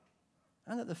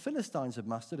 and that the Philistines had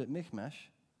mustered at Michmash.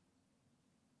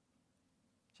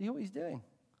 See what he's doing?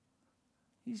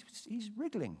 He's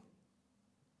wriggling.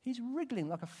 He's wriggling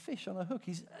like a fish on a hook.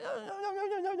 He's,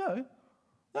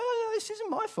 no, this isn't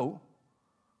my fault.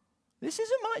 This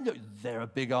isn't my, they're a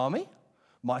big army.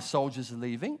 My soldiers are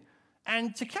leaving.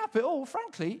 And to cap it all,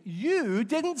 frankly, you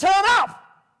didn't turn up.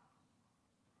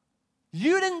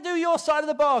 You didn't do your side of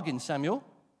the bargain, Samuel.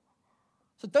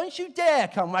 So don't you dare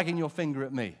come wagging your finger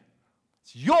at me.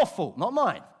 It's your fault, not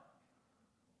mine.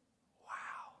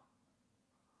 Wow.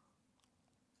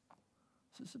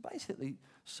 So basically,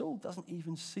 Saul doesn't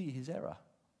even see his error.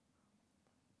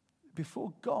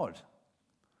 Before God,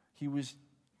 he was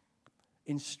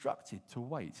instructed to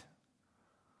wait.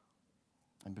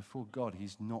 And before God,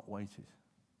 he's not waited.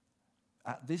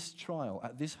 At this trial,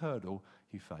 at this hurdle,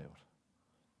 he failed.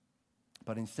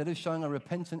 But instead of showing a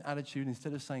repentant attitude,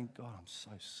 instead of saying, God, I'm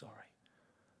so sorry,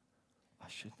 I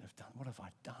shouldn't have done, what have I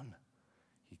done?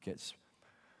 He gets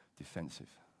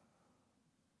defensive.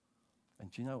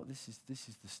 And do you know what? This is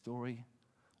the story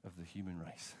of the human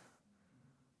race.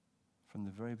 From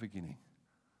the very beginning,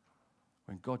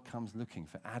 when God comes looking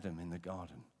for Adam in the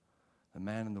garden, the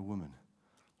man and the woman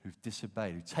who've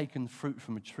disobeyed, who've taken fruit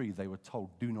from a tree, they were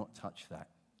told, do not touch that.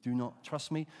 Do not,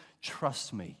 trust me,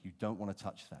 you don't want to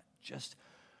touch that. Just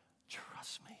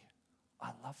trust me. I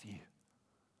love you.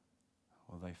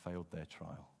 Well, they failed their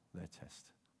trial, their test.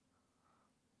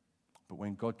 But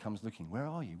when God comes looking, where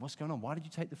are you? What's going on? Why did you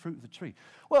take the fruit of the tree?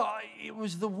 Well, it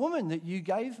was the woman that you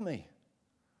gave me.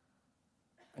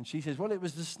 And she says, well, it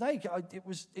was the snake.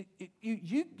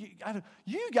 You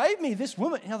gave me this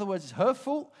woman. In other words, it's her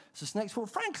fault. It's the snake's fault.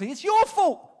 Frankly, it's your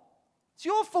fault. It's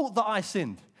your fault that I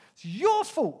sinned. It's your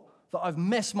fault that I've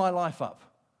messed my life up.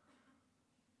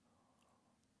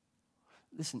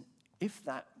 Listen, if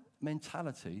that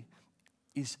mentality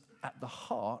is at the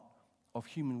heart of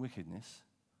human wickedness,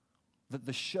 that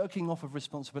the shirking off of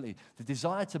responsibility, the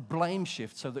desire to blame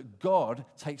shift so that God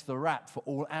takes the rap for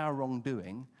all our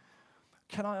wrongdoing,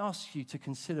 can I ask you to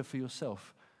consider for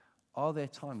yourself, are there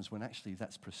times when actually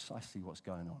that's precisely what's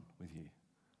going on with you?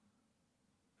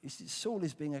 Saul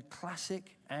is being a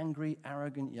classic, angry,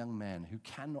 arrogant young man who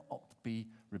cannot be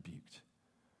rebuked,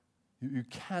 who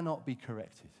cannot be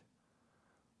corrected,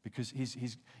 because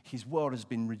his world has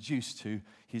been reduced to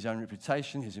his own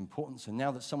reputation, his importance, and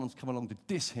now that someone's come along to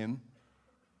diss him,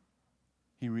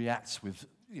 he reacts with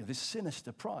this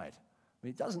sinister pride. I mean,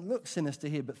 it doesn't look sinister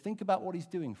here, but think about what he's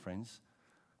doing, friends.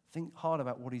 Think hard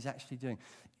about what he's actually doing.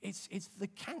 It's the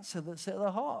cancer that's at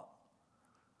the heart.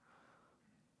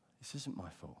 This isn't my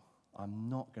fault.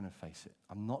 I'm not going to face it.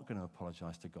 I'm not going to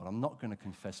apologize to God. I'm not going to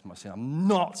confess my sin. I'm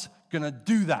not going to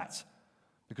do that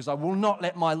because I will not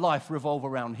let my life revolve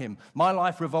around him. My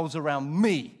life revolves around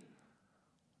me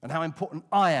and how important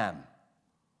I am.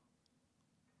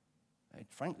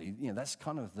 Frankly, that's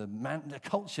kind of the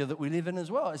culture that we live in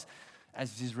as well,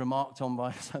 as is remarked on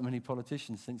by so many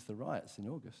politicians since the riots in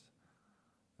August.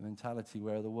 The mentality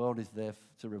where the world is there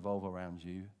to revolve around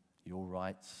you, your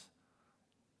rights.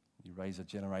 You raise a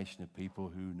generation of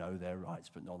people who know their rights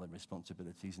but not their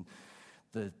responsibilities. And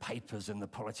the papers and the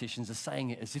politicians are saying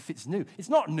it as if it's new. It's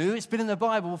not new. It's been in the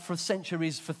Bible for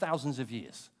centuries, for thousands of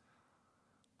years.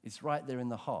 It's right there in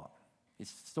the heart.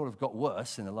 It's sort of got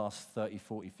worse in the last 30,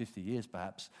 40, 50 years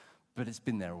perhaps, but it's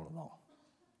been there all along.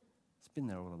 It's been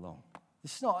there all along.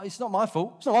 It's not my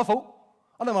fault. It's not my fault.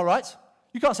 I know my rights.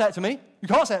 You can't say it to me. You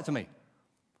can't say it to me.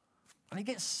 And it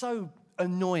gets so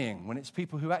annoying when it's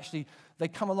people who actually, they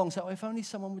come along and say, oh, if only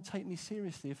someone would take me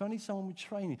seriously, if only someone would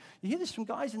train me. You hear this from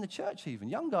guys in the church even,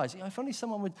 young guys. If only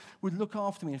someone would look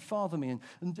after me and father me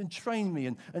and train me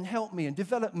and help me and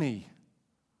develop me.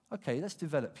 Okay, let's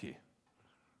develop you.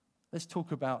 Let's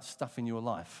talk about stuff in your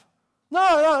life.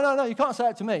 No, you can't say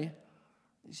it to me.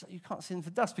 You can't sin for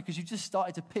dust because you just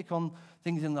started to pick on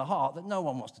things in the heart that no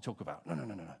one wants to talk about. No.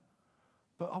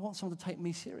 But I want someone to take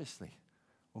me seriously.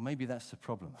 Well, maybe that's the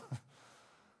problem.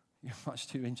 You're much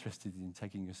too interested in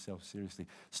taking yourself seriously.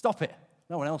 Stop it.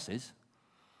 No one else is.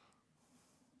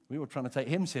 We were trying to take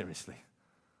him seriously.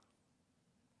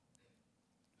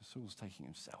 Saul's taking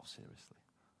himself seriously.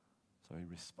 So he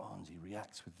responds, he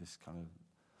reacts with this kind of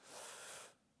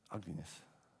ugliness.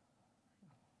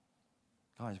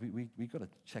 Guys, we've got to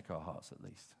check our hearts at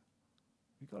least.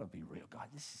 We've got to be real. God,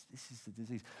 this is the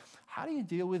disease. How do you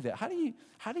deal with it? How do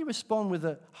you respond with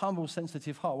a humble,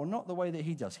 sensitive heart? Well, not the way that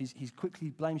he does. He's quickly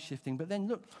blame-shifting. But then,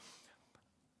 look,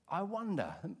 I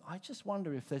just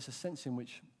wonder if there's a sense in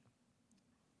which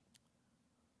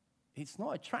it's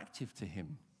not attractive to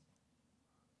him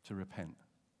to repent.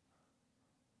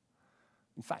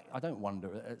 In fact, I don't wonder.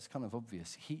 It's kind of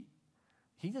obvious. He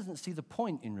doesn't see the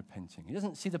point in repenting. He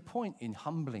doesn't see the point in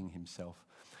humbling himself.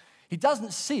 He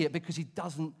doesn't see it because he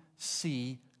doesn't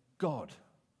see God.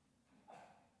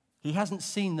 He hasn't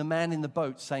seen the man in the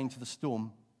boat saying to the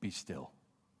storm, be still.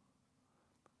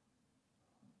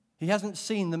 He hasn't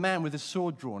seen the man with his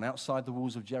sword drawn outside the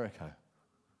walls of Jericho.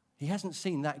 He hasn't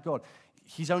seen that God.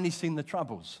 He's only seen the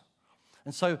troubles.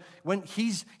 And so when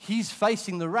he's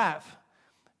facing the wrath,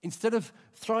 instead of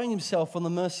throwing himself on the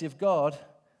mercy of God,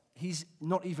 he's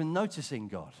not even noticing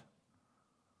God.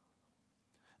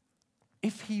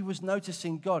 If he was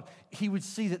noticing God, he would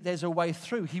see that there's a way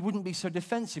through. He wouldn't be so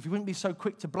defensive. He wouldn't be so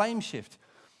quick to blame shift.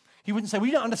 He wouldn't say, well,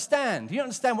 you don't understand. You don't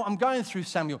understand what I'm going through,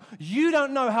 Samuel. You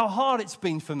don't know how hard it's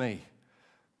been for me.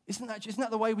 Isn't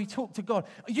that the way we talk to God?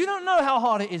 You don't know how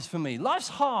hard it is for me. Life's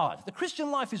hard. The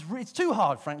Christian life it's too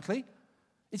hard, frankly.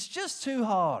 It's just too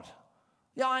hard.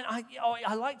 Yeah,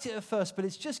 I liked it at first, but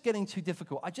it's just getting too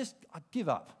difficult. I give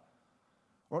up.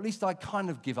 Or at least I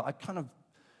kind of give up. I kind of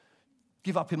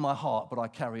give up in my heart, but I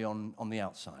carry on the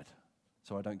outside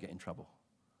so I don't get in trouble.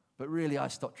 But really, I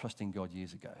stopped trusting God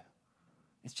years ago.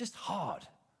 It's just hard.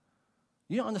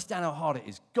 You don't understand how hard it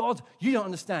is. God, you don't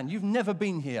understand. You've never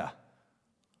been here.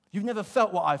 You've never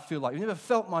felt what I feel like. You've never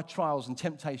felt my trials and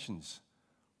temptations.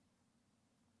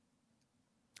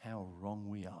 How wrong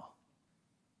we are.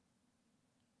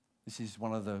 This is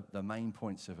one of the main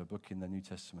points of a book in the New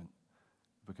Testament,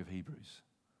 the book of Hebrews.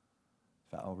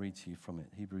 In fact, I'll read to you from it.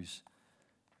 Hebrews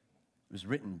was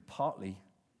written partly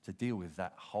to deal with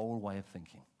that whole way of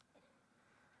thinking.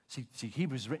 See,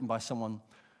 Hebrews is written by someone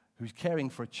who's caring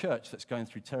for a church that's going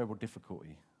through terrible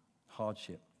difficulty,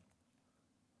 hardship.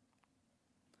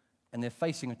 and they're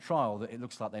facing a trial that it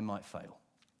looks like they might fail.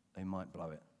 They might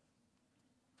blow it.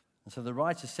 And so the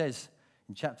writer says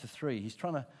in chapter 3, he's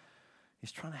trying to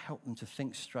help them to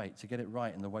think straight, to get it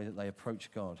right in the way that they approach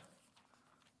God.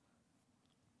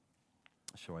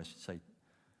 Sure, I should say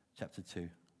chapter 2.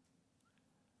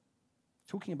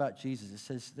 Talking about Jesus, it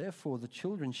says, therefore the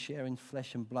children share in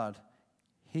flesh and blood.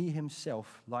 He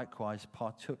himself likewise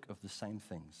partook of the same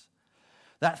things,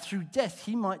 that through death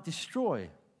he might destroy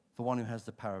the one who has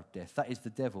the power of death, that is the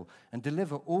devil, and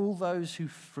deliver all those who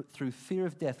through fear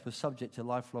of death were subject to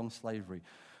lifelong slavery.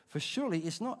 For surely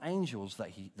it's not angels that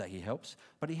he helps,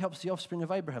 but he helps the offspring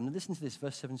of Abraham. And listen to this,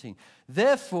 verse 17.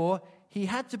 Therefore, he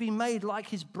had to be made like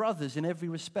his brothers in every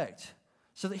respect,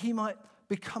 so that he might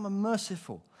become a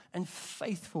merciful and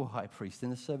faithful high priest in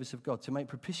the service of God, to make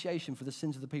propitiation for the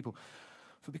sins of the people.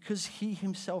 For because he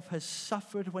himself has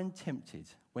suffered when tempted,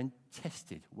 when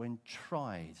tested, when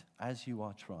tried, as you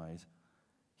are tried,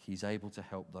 he's able to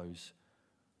help those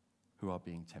who are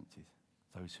being tempted,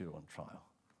 those who are on trial.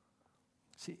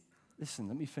 See, listen,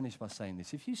 let me finish by saying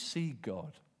this. If you see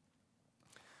God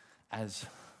as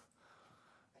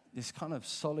this kind of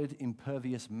solid,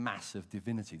 impervious mass of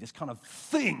divinity, this kind of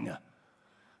thing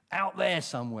out there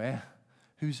somewhere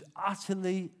who's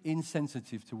utterly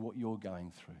insensitive to what you're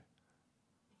going through,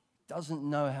 doesn't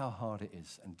know how hard it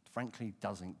is, and frankly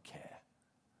doesn't care,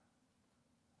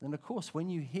 then of course when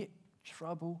you hit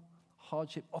trouble,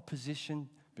 hardship, opposition,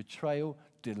 betrayal,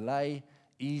 delay,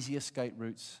 easy escape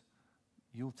routes,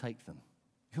 you'll take them.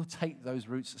 You'll take those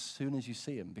routes as soon as you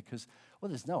see them because, well,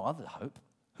 there's no other hope.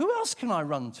 Who else can I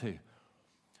run to?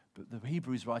 But the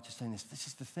Hebrews writer is saying this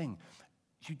is the thing.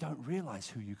 You don't realize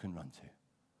who you can run to.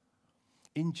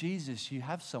 In Jesus, you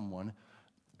have someone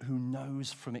who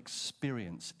knows from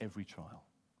experience every trial.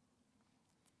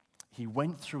 He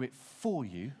went through it for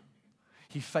you.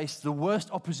 He faced the worst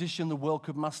opposition the world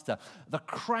could muster. The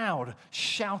crowd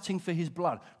shouting for his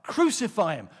blood.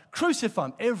 Crucify him! Crucify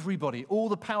him! Everybody, all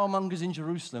the power mongers in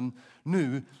Jerusalem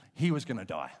knew he was going to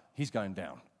die. He's going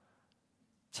down.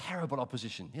 Terrible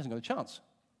opposition. He hasn't got a chance.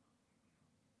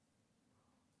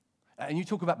 And you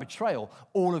talk about betrayal,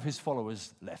 all of his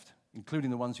followers left, including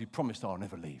the ones who promised, I'll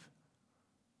never leave.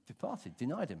 Departed,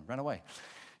 denied him, ran away.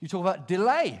 You talk about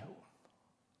delay.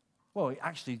 Well,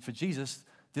 actually, for Jesus,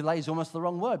 delay is almost the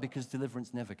wrong word because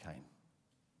deliverance never came.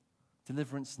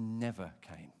 Deliverance never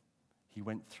came. He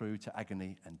went through to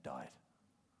agony and died.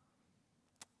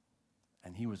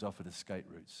 And he was offered escape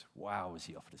routes. Wow, was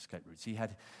he offered escape routes. He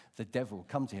had the devil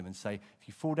come to him and say, if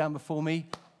you fall down before me,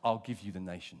 I'll give you the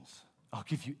nations. I'll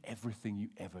give you everything you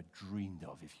ever dreamed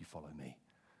of if you follow me.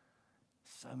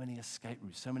 So many escape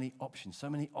routes, so many options, so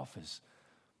many offers.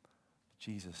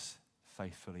 Jesus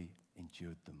faithfully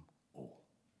endured them all.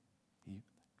 He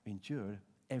endured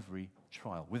every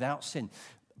trial without sin.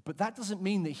 But that doesn't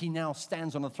mean that he now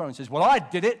stands on the throne and says, well, I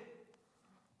did it.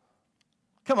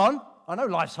 Come on. I know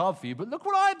life's hard for you, but look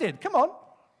what I did. Come on.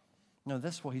 No,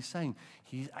 that's what he's saying.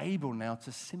 He's able now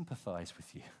to sympathize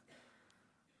with you.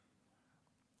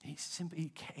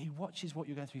 He watches what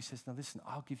you're going through. He says, now listen,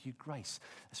 I'll give you grace.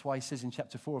 That's why he says in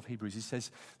chapter 4 of Hebrews, he says,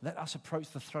 let us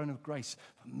approach the throne of grace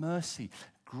for mercy,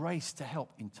 grace to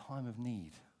help in time of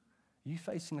need. Are you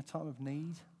facing a time of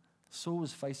need? Saul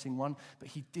was facing one, but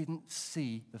he didn't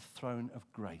see the throne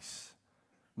of grace.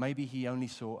 Maybe he only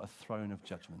saw a throne of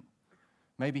judgment.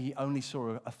 Maybe he only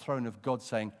saw a throne of God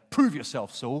saying, prove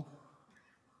yourself, Saul.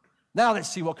 Now let's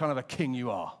see what kind of a king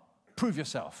you are. Prove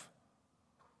yourself.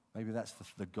 Maybe that's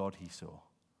the God he saw.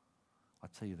 I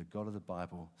tell you, the God of the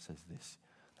Bible says this.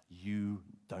 You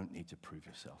don't need to prove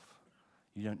yourself.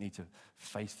 You don't need to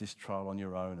face this trial on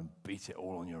your own and beat it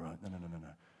all on your own. No.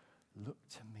 Look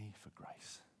to me for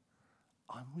grace.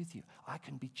 I'm with you. I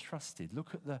can be trusted.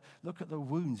 Look at the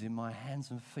wounds in my hands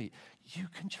and feet. You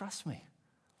can trust me.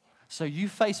 So you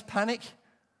face panic,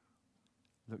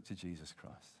 look to Jesus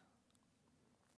Christ.